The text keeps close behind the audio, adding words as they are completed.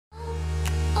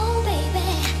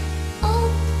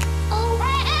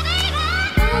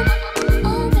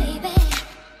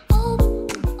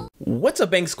What's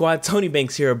up, Bankz Squad? Toni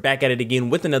Bankz here, back at it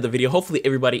again with another video. Hopefully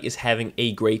everybody is having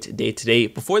a great day today.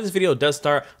 Before this video does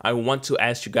start, I want to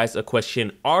ask you guys a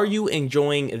question. Are you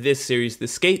enjoying this series, the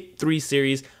Skate 3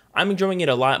 series? I'm enjoying it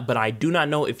a lot, but I do not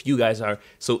know if you guys are.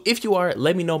 So if you are,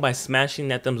 let me know by smashing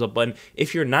that thumbs up button.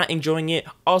 If you're not enjoying it,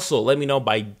 also let me know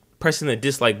by pressing the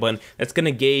dislike button. That's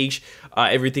gonna gauge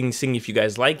everything, seeing if you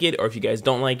guys like it or if you guys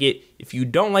don't like it. If you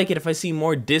don't like it, if I see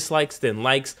more dislikes than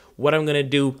likes, what I'm gonna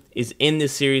do is end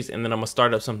this series and then I'm gonna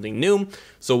start up something new.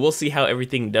 So we'll see how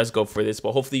everything does go for this,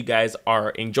 but hopefully you guys are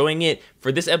enjoying it.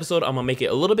 For this episode, I'm gonna make it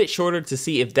a little bit shorter to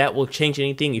see if that will change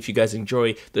anything, if you guys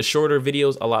enjoy the shorter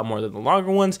videos a lot more than the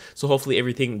longer ones. So hopefully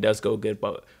everything does go good.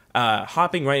 But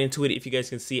hopping right into it, if you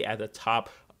guys can see at the top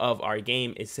of our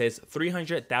game, it says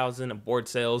 300,000 board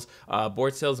sales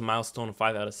milestone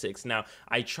 5 out of 6. Now,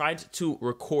 I tried to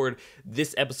record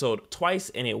this episode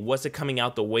twice and it wasn't coming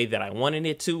out the way that I wanted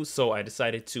it to, so I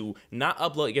decided to not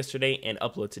upload yesterday and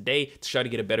upload today to try to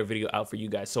get a better video out for you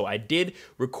guys. So I did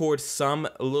record some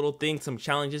little things, some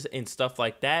challenges and stuff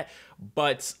like that,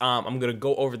 but I'm gonna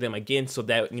go over them again so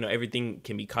that everything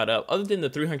can be caught up. Other than the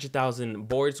 300,000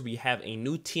 boards, we have a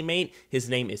new teammate. His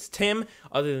name is Tim.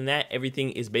 Other than that, everything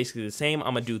is basically the same.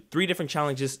 I'm gonna do 3 different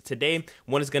challenges today.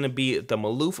 One is gonna be the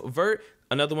Maloof Vert,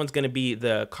 another one's gonna be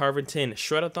the Carverton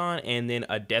Shredathon, and then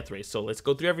a death race. So let's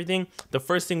go through everything. The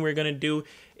first thing we're gonna do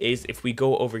is, if we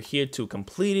go over here to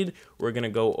completed, we're gonna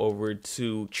go over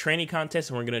to training contest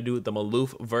and we're gonna do the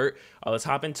Maloof Vert. Let's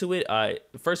hop into it.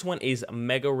 The first one is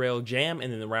Mega Rail Jam,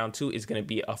 and then the round 2 is gonna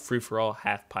be a free-for-all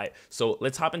half pipe. So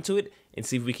let's hop into it and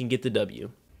see if we can get the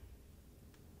W.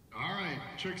 All right,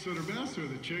 tricks that are best are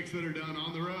the tricks that are done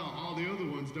on the rail. All the other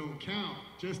ones don't count.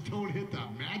 Just don't hit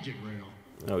that magic rail.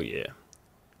 Oh yeah.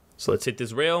 So let's hit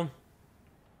this rail.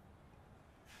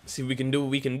 See if we can do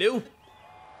what we can do.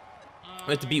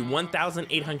 We have to beat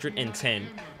 1,810.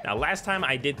 Now, last time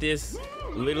I did this,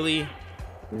 literally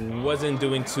wasn't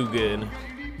doing too good.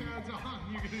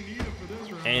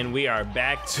 And we are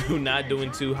back to not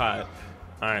doing too hot.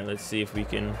 All right, let's see if we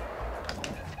can.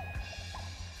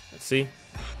 Let's see.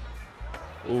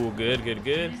 Ooh, good, good,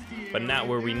 good. But not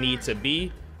where we need to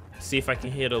be. See if I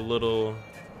can hit a little.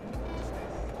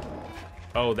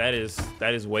 Oh, that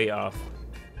is way off.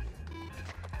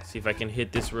 See if I can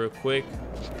hit this real quick.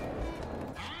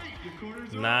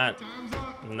 Not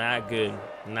good.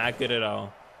 Not good at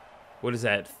all. What is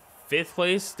that? 5th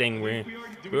place? Dang, we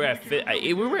were at 5th.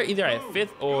 We were either at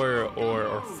 5th or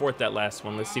 4th that last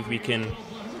one. Let's see if we can.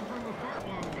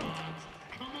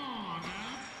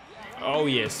 Oh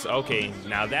yes, okay.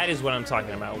 Now that is what I'm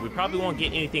talking about. We probably won't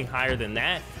get anything higher than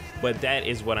that, but that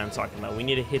is what I'm talking about. We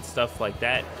need to hit stuff like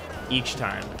that each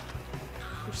time.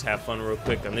 Just have fun real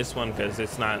quick on this one because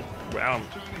it's not.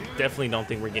 Definitely don't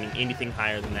think we're getting anything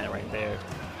higher than that right there.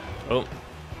 Oh,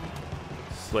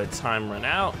 just let time run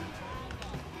out.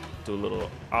 Do a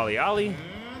little ollie ollie,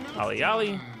 ollie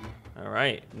ollie. All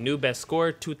right, new best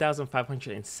score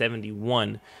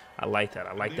 2,571. I like that.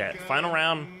 I like that. Final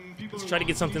round. Let's try to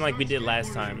get something like we did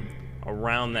last time.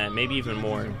 Around that, maybe even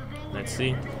more. Let's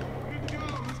see.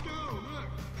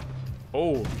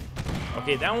 Oh,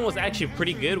 okay, that one was actually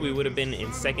pretty good. We would have been in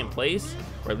 2nd place,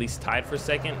 or at least tied for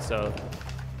 2nd. So,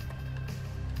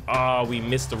 oh, we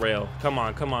missed the rail. Come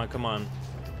on, come on, come on.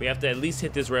 We have to at least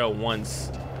hit this rail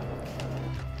once.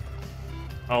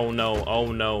 Oh no,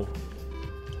 oh no.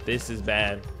 This is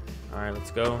bad. All right,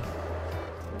 let's go.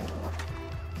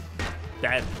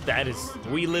 That is,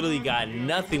 we literally got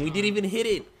nothing. We didn't even hit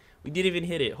it. We didn't even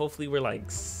hit it. Hopefully we're like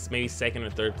maybe 2nd or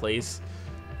 3rd place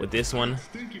with this one.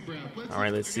 All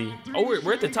right, let's see. Oh,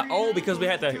 we're at the top. Oh, because we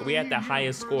had the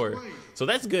highest score. So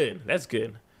that's good. That's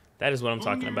good. That is what I'm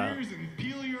talking about.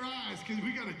 Peel your eyes, because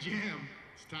we got a jam.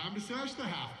 It's time to sesh the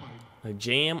half pipe. A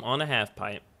jam on a half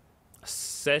pipe. A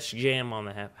sesh jam on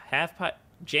the half pipe.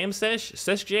 Jam sesh?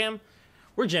 Sesh jam?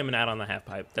 We're jamming out on the half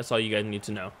pipe. That's all you guys need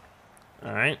to know.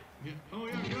 All right.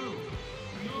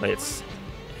 Let's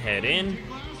head in.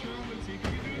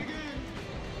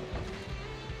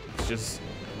 Let's just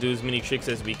do as many tricks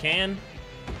as we can.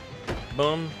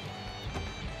 Boom.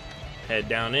 Head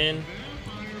down in.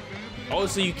 Oh,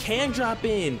 so you can drop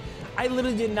in. I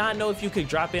literally did not know if you could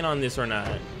drop in on this or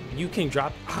not. You can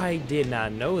drop. I did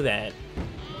not know that.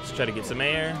 Let's try to get some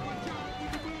air.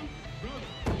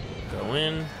 Go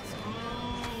in.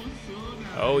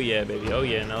 Oh yeah, baby. Oh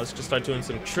yeah. Now let's just start doing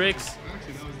some tricks.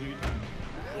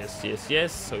 Yes, yes,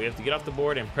 yes. So we have to get off the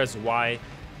board and press Y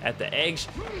at the edge.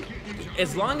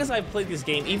 As long as I've played this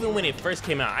game, even when it first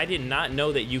came out, I did not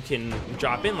know that you can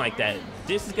drop in like that.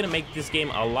 This is gonna make this game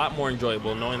a lot more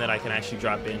enjoyable, knowing that I can actually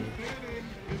drop in.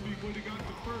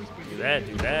 Do that,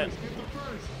 do that.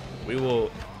 We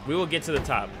will We will get to the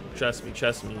top. Trust me,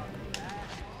 trust me.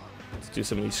 Let's do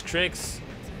some of these tricks.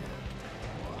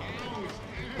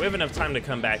 We have enough time to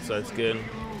come back, so that's good.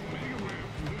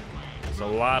 There's a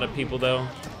lot of people, though.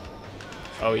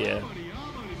 Oh, yeah.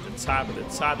 The top of the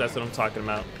top, that's what I'm talking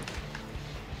about.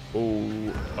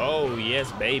 Ooh. Oh,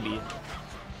 yes, baby.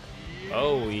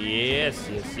 Oh, yes,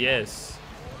 yes, yes.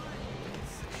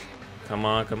 Come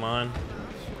on, come on.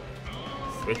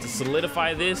 We have to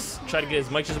solidify this, try to get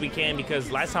as much as we can,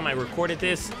 because last time I recorded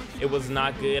this, it was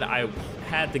not good. I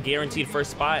had the guaranteed first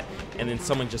spot, and then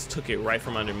someone just took it right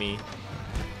from under me.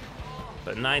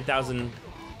 But 9,000,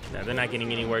 no, they're not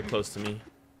getting anywhere close to me.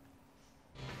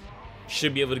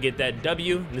 Should be able to get that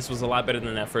W. And this was a lot better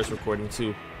than that first recording,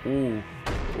 too. Ooh,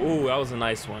 ooh, that was a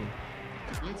nice one.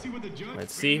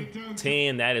 Let's see,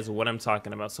 10, that is what I'm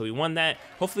talking about. So we won that.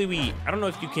 Hopefully I don't know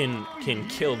if you can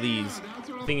kill these.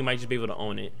 I think you might just be able to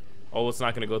own it. Oh, it's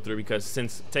not gonna go through because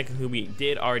since technically we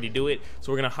did already do it.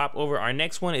 So we're gonna hop over. Our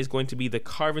next one is going to be the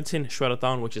Carventon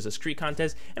Shredathon, which is a street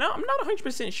contest. And I'm not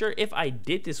 100% sure if I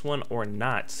did this one or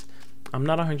not. I'm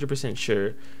not 100%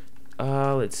 sure.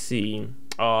 Let's see.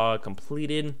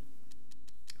 Completed.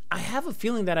 I have a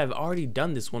feeling that I've already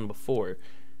done this one before.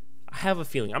 I have a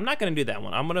feeling. I'm not going to do that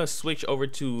one. I'm going to switch over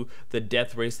to the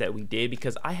death race that we did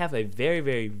because I have a very,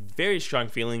 very, very strong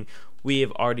feeling we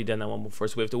have already done that one before.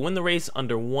 So we have to win the race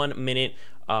under 1 minute.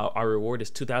 Our reward is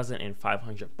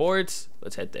 2,500 boards.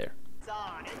 Let's head there. It's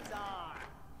on, it's on.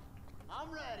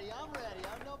 I'm ready, I'm ready.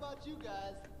 I don't know about you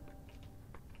guys.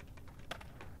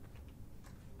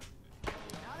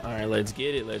 All right, let's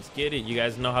get it. Let's get it. You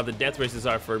guys know how the death races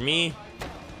are for me.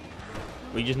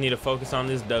 We just need to focus on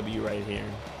this W right here.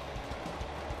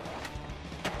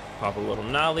 Pop a little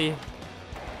nollie.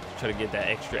 Try to get that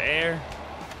extra air.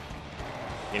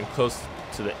 Getting close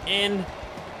to the end.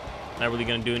 Not really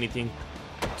gonna do anything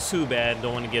too bad.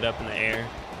 Don't want to get up in the air.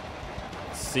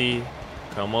 Let's see.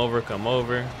 Come over, come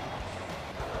over.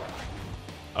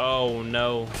 Oh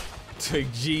no.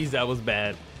 Jeez, that was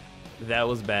bad. That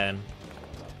was bad.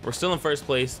 We're still in first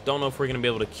place. Don't know if we're gonna be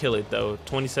able to kill it though.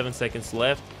 27 seconds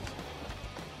left.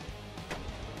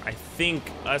 I think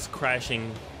us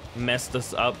crashing messed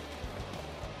us up.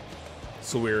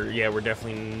 So we're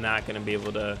definitely not gonna be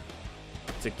able to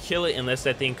kill it unless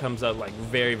that thing comes up like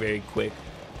very, very quick.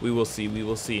 We will see, we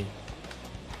will see.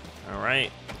 All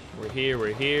right, we're here,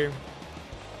 we're here.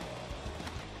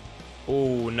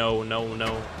 Oh, no, no,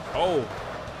 no. Oh,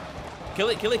 kill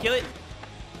it, kill it, kill it.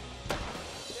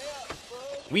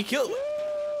 We killed,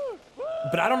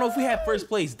 but I don't know if we had first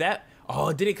place. That,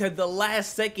 oh, did it cut the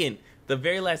last second? The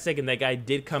very last second, that guy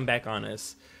did come back on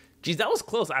us. Geez, that was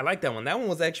close. I like that one. That one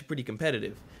was actually pretty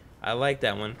competitive. I like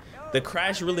that one. The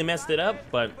crash really messed it up,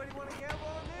 but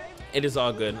it is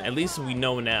all good. At least we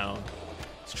know now.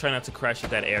 Let's try not to crash at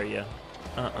that area.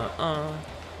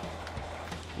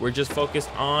 We're just focused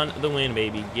on the win,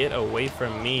 baby. Get away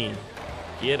from me.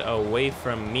 Get away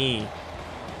from me.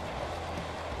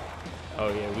 Oh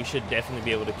yeah, we should definitely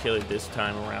be able to kill it this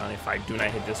time around if I do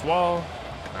not hit this wall.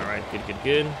 All right, good, good,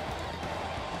 good.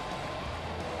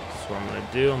 That's what I'm gonna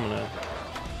do. I'm gonna.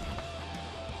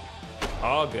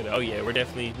 All good. Oh yeah,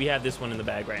 we have this one in the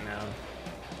bag right now.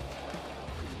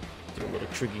 Do a little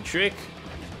tricky trick.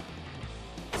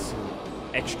 Some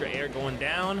extra air going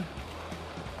down.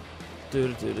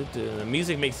 The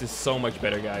music makes this so much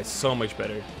better, guys. So much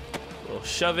better. We'll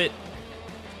shove it.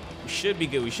 We should be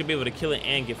good. We should be able to kill it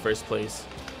and get first place.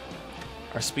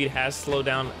 Our speed has slowed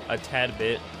down a tad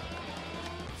bit.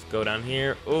 Let's go down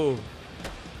here. Oh.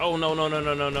 Oh, no, no, no,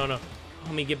 no, no, no, no.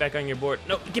 Homie, get back on your board.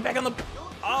 No, get back on the...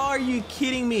 Oh, are you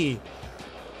kidding me?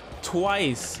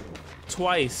 Twice.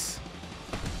 Twice.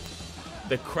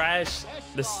 The crash,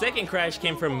 the second crash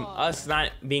came from us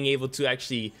not being able to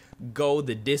actually go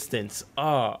the distance.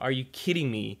 Oh, are you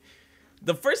kidding me?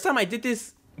 The first time I did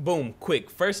this, boom, quick.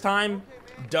 First time,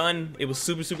 done. It was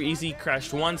super, super easy.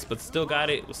 Crashed once, but still got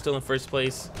it. Was still in first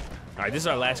place. All right, this is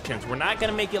our last chance. We're not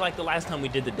gonna make it like the last time we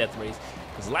did the death race.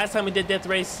 Because the last time we did death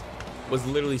race was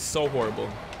literally so horrible.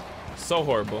 So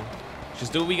horrible.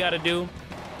 Just do what we gotta do.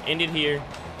 End it here.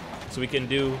 So we can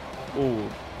do, ooh,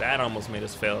 that almost made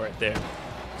us fail right there.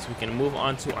 So we can move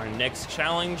on to our next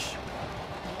challenge.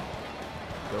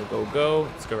 Go, go, go.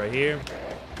 Let's go right here.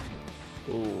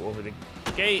 Ooh, over the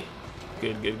gate.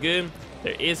 Good, good, good.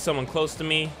 There is someone close to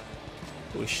me.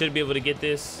 We should be able to get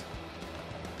this.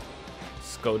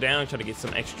 Let's go down, try to get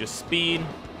some extra speed.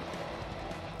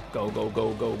 Go, go,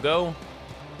 go, go, go.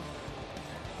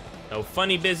 No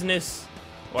funny business.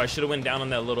 Oh, I should have went down on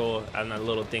that little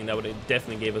thing. That would have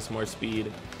definitely gave us more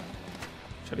speed.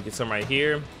 Try to get some right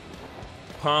here.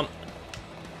 Pump.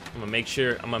 I'm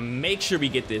gonna make sure we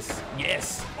get this.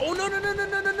 Yes. Oh no, no, no, no,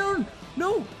 no, no, no,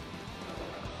 no.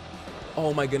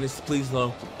 Oh my goodness, please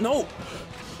no. No.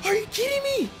 Are you kidding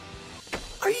me?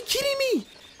 Are you kidding me?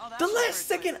 The last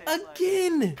second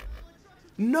again.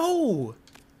 No.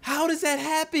 How does that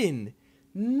happen?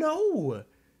 No.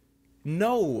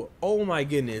 No. Oh my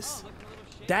goodness.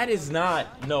 That is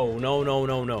not. No, no, no,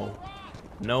 no, no.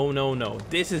 No, no, no.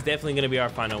 This is definitely gonna be our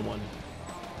final one.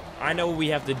 I know what we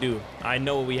have to do. I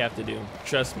know what we have to do.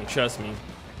 Trust me, trust me.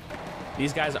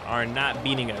 These guys are not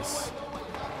beating us.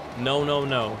 No, no,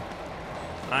 no.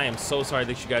 I am so sorry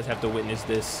that you guys have to witness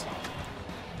this.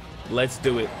 Let's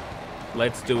do it.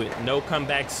 Let's do it. No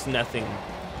comebacks, nothing.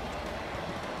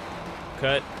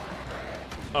 Cut.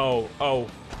 Oh, oh,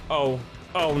 oh,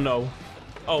 oh no.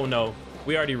 Oh no.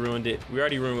 We already ruined it. We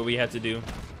already ruined what we had to do.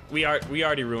 We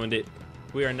already ruined it.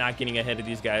 We are not getting ahead of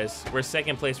these guys. We're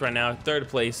second place right now. Third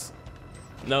place.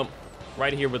 Nope.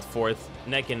 Right here with fourth.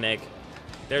 Neck and neck.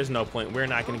 There's no point. We're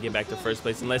not going to get back to first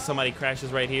place unless somebody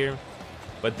crashes right here.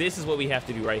 But this is what we have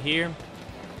to do right here.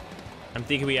 I'm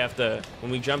thinking we have to,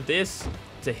 when we jump this,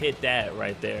 to hit that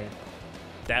right there.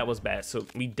 That was bad. So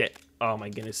we dead. Oh my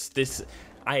goodness. This,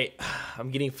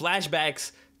 I'm getting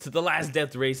flashbacks to the last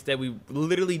death race that we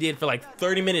literally did for like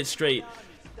 30 minutes straight.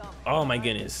 Oh my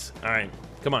goodness. All right.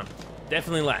 Come on.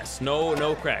 Definitely last. No,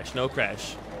 no crash. No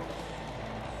crash.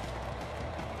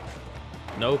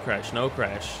 No crash. No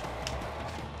crash.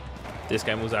 This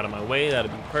guy moves out of my way.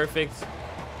 That'll be perfect.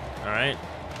 All right.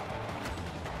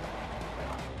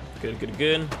 Good, good,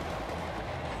 good.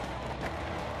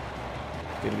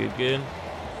 Good, good, good.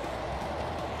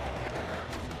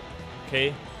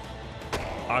 Okay.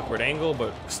 Awkward angle,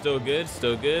 but still good,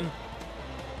 still good.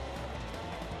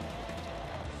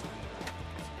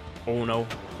 Oh no.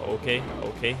 Okay,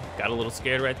 okay. Got a little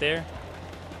scared right there.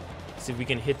 See if we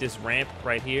can hit this ramp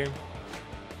right here.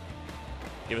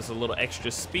 Give us a little extra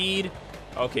speed.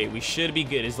 Okay, we should be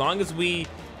good. As long as we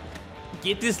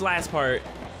get this last part,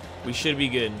 we should be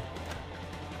good.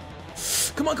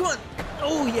 Come on, come on.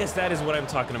 Oh, yes, that is what I'm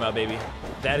talking about, baby.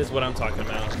 That is what I'm talking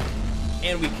about.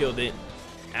 And we killed it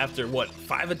after, what,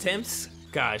 5 attempts?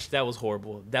 Gosh, that was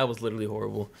horrible. That was literally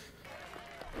horrible.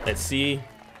 Let's see.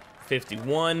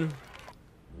 51.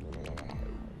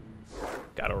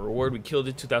 Got a reward. We killed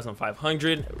it.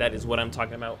 2,500. That is what I'm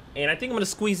talking about. And I think I'm going to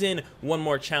squeeze in one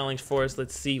more challenge for us.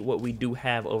 Let's see what we do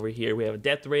have over here. We have a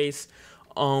death race.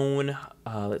 Own,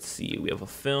 let's see, we have a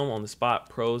film on the spot,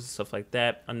 pros, stuff like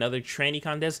that. Another tranny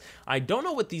contest. I don't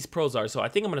know what these pros are, so I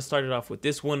think I'm gonna start it off with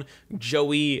this one,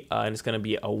 Joey, and it's gonna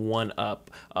be a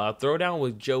 1-up throwdown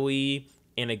with Joey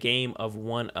in a game of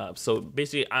 1-up. So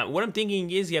basically, what I'm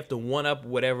thinking is you have to 1-up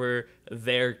whatever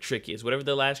their trick is, whatever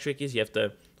the last trick is. You have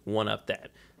to 1-up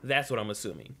that. That's what I'm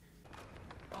assuming.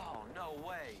 Oh, no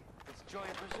way. It's Joey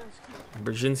Brezinski.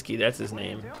 Brezinski, that's his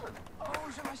name. Oh,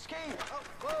 it's my skate. Oh,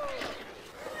 whoa.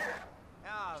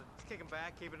 Oh, just kick him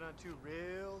back, keep it on 2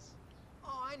 reels.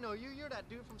 Oh, I know you. You're that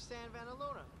dude from San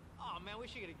Vanalona. Oh, man, we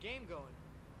should get a game going.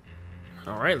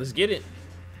 All right, let's get it.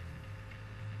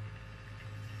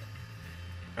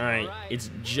 All right, it's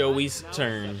Joey's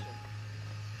turn.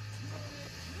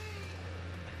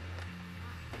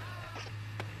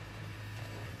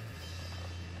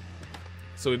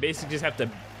 So we basically just have to,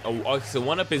 so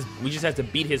 1-up is, we just have to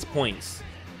beat his points.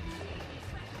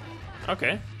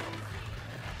 Okay.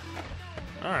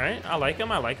 All right, I like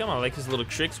him, I like him. I like his little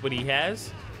tricks, what he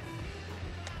has.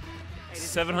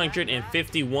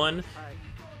 751.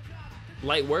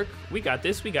 Light work, we got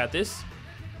this, we got this.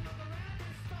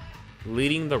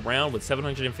 Leading the round with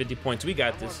 750 points, we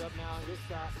got this.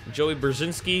 Joey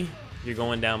Brezinski, you're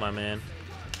going down, my man.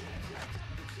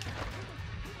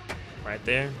 Right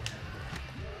there.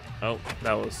 Oh,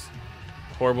 that was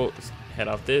horrible. Head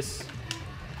off this.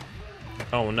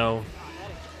 Oh no.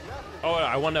 Oh,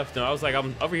 I 1-up though. I was like,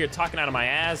 I'm over here talking out of my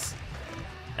ass,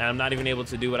 and I'm not even able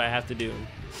to do what I have to do.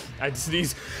 I just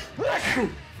sneeze.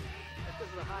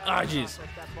 Ah, jeez.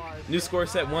 New score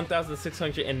set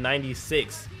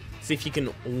 1,696. See if you can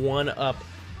 1-up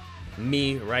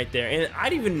me right there. And I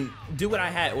didn't even do what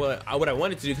I had, what I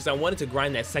wanted to do, because I wanted to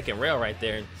grind that second rail right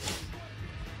there.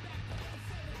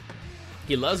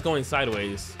 He loves going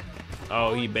sideways.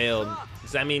 Oh, he bailed.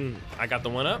 Does that mean I got the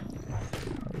 1-up?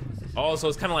 Oh, so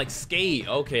it's kind of like skate.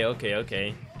 Okay, okay,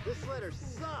 okay. This letter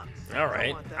sucks. All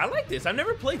right. I like this. I've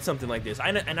never played something like this.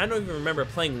 And I don't even remember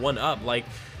playing 1-up like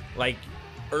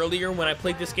earlier when I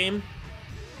played this game.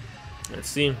 Let's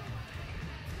see.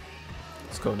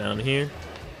 Let's go down here.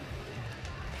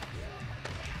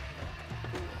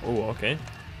 Oh, okay.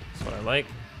 That's what I like.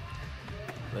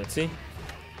 Let's see.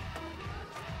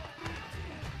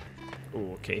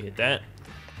 Oh, okay, hit that.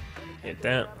 Hit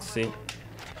that. Let's see.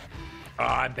 Oh,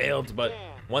 I bailed, but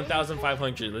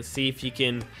 1,500. Let's see if he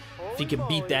can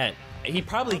beat that. He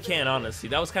probably can, honestly.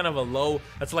 That was kind of a low.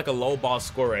 That's like a low ball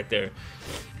score right there.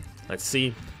 Let's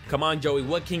see. Come on, Joey.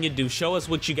 What can you do? Show us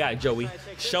what you got, Joey.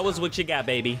 Show us what you got,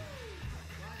 baby.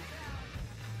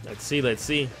 Let's see. Let's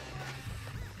see.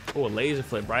 Oh, a laser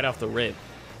flip right off the rip.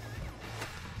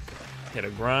 Hit a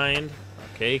grind.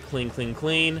 Okay, clean, clean,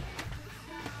 clean.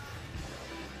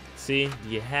 See,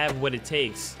 you have what it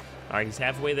takes. All right, he's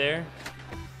halfway there.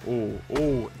 Oh,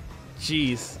 oh,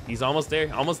 jeez. He's almost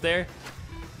there, almost there.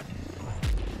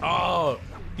 Oh,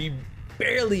 he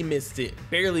barely missed it,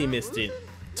 barely missed it.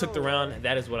 Took the round.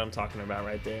 That is what I'm talking about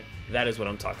right there. That is what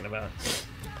I'm talking about.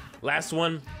 Last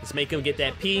one. Let's make him get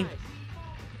that P.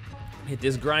 Hit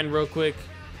this grind real quick.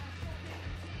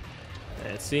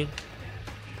 Let's see.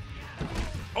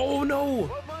 Oh, no.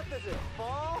 What month is it?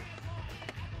 Fall?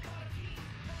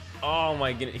 Oh,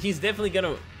 my goodness. He's definitely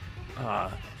going to...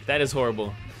 that is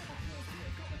horrible.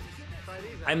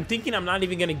 I'm thinking I'm not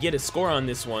even going to get a score on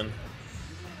this one.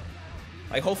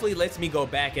 Like, hopefully it lets me go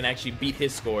back and actually beat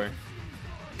his score.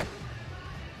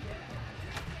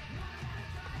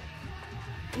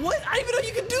 What? I didn't even know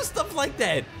you could do stuff like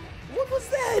that. What was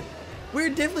that? We're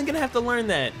definitely going to have to learn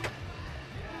that.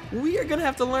 We are going to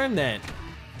have to learn that.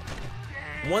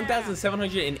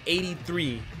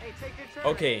 1,783.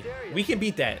 Okay, we can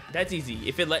beat that. That's easy.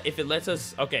 If it lets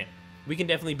us, okay, we can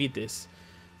definitely beat this.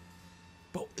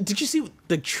 But did you see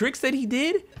the tricks that he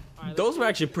did? Those were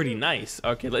actually pretty nice.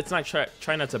 Okay, let's not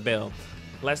try not to bail.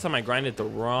 Last time I grinded the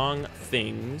wrong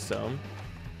thing, so.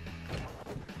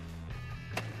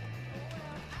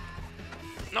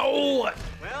 No!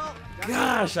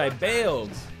 Gosh, I bailed.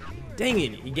 Dang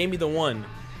it, he gave me the one.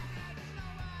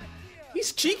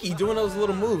 He's cheeky doing those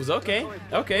little moves. Okay,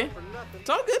 okay. It's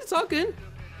all good, it's all good.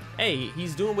 Hey,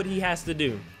 he's doing what he has to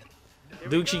do.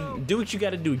 Do what you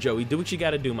gotta do, Joey. Do what you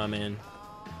gotta do, my man.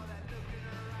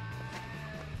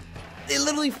 It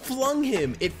literally flung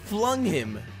him. It flung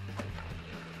him.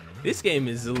 This game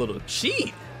is a little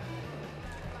cheap.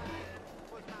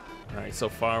 All right, so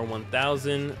far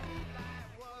 1,000.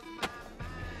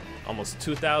 Almost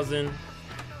 2,000.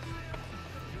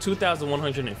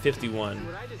 2,151.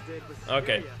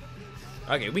 Okay.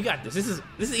 Okay, we got this. This is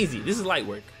easy. This is light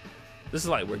work. This is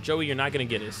light work. Joey, you're not gonna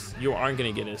get us. You aren't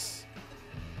gonna get us.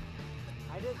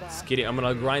 Let's get it. I'm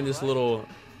gonna grind this little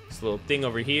thing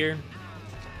over here.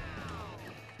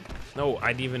 No,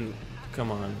 I'd even.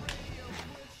 Come on.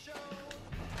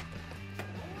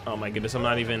 Oh my goodness, I'm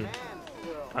not even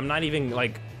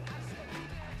like.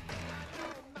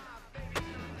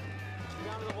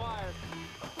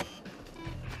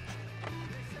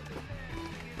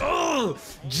 Oh,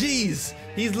 jeez.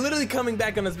 He's literally coming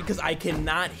back on us because I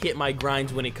cannot hit my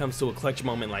grinds when it comes to a clutch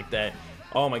moment like that.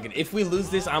 Oh my god. If we lose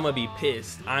this, I'm gonna be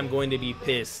pissed. I'm going to be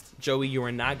pissed. Joey, you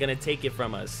are not gonna take it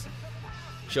from us.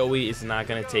 Joey is not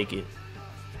gonna take it.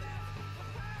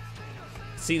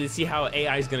 See, let's see how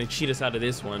AI is gonna cheat us out of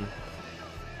this one.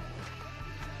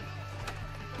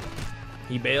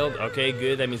 He bailed. Okay,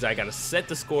 good. That means I gotta set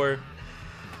the score.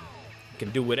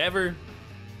 Can do whatever.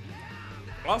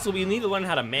 Also, we need to learn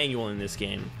how to manual in this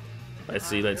game. Let's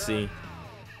see, let's see.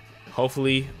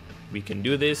 Hopefully, we can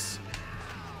do this.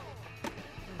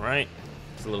 All right,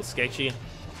 it's a little sketchy.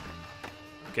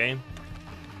 Okay.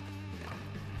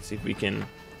 Let's see if we can.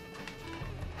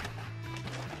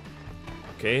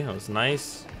 Okay, that was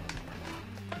nice.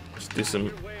 Just do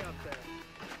some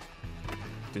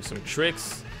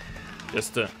tricks,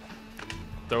 just to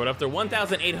throw it up there.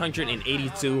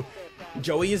 1,882.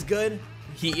 Joey is good.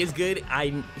 He is good.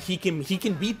 He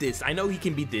can beat this. I know he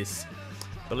can beat this.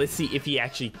 But let's see if he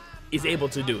actually is able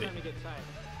to do it.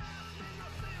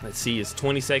 Let's see. It's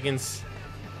 20 seconds.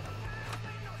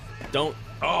 Don't.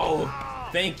 Oh,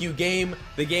 thank you, game.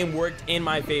 The game worked in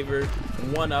my favor.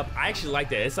 1 up. I actually like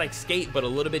that. It's like Skate, but a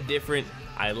little bit different.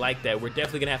 I like that. We're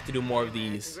definitely gonna have to do more of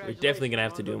these. We're definitely gonna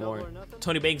have to do more.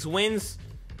 Toni Bankz wins.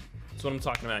 That's what I'm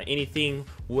talking about. Anything.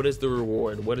 What is the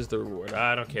reward? What is the reward?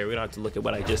 I don't care. We don't have to look at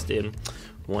what I just did.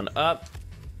 1 up.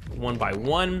 1 by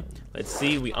 1. Let's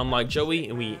see. We unlocked Joey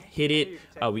and we hit it.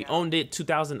 We owned it.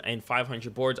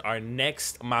 2,500 boards. Our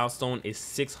next milestone is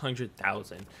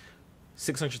 600,000.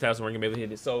 600,000. We're gonna be able to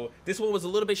hit it. So this one was a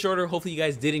little bit shorter. Hopefully you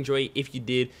guys did enjoy it. If you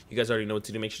did, you guys already know what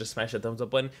to do. Make sure to smash that thumbs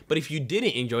up button. But if you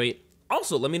didn't enjoy it,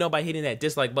 Also, let me know by hitting that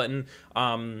dislike button.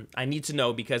 I need to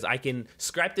know, because I can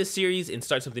scrap this series and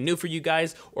start something new for you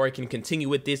guys, or I can continue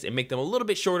with this and make them a little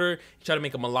bit shorter, try to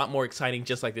make them a lot more exciting,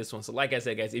 just like this one. So like I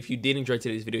said, guys, if you did enjoy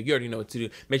today's video, you already know what to do.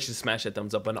 Make sure to smash that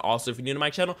thumbs up button. Also, if you're new to my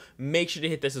channel, make sure to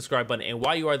hit that subscribe button. And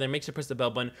while you are there, make sure to press the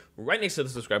bell button right next to the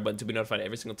subscribe button to be notified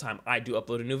every single time I do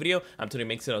upload a new video. I'm Toni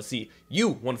Bankz, and I'll see you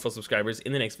wonderful subscribers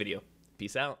in the next video.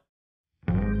 Peace out.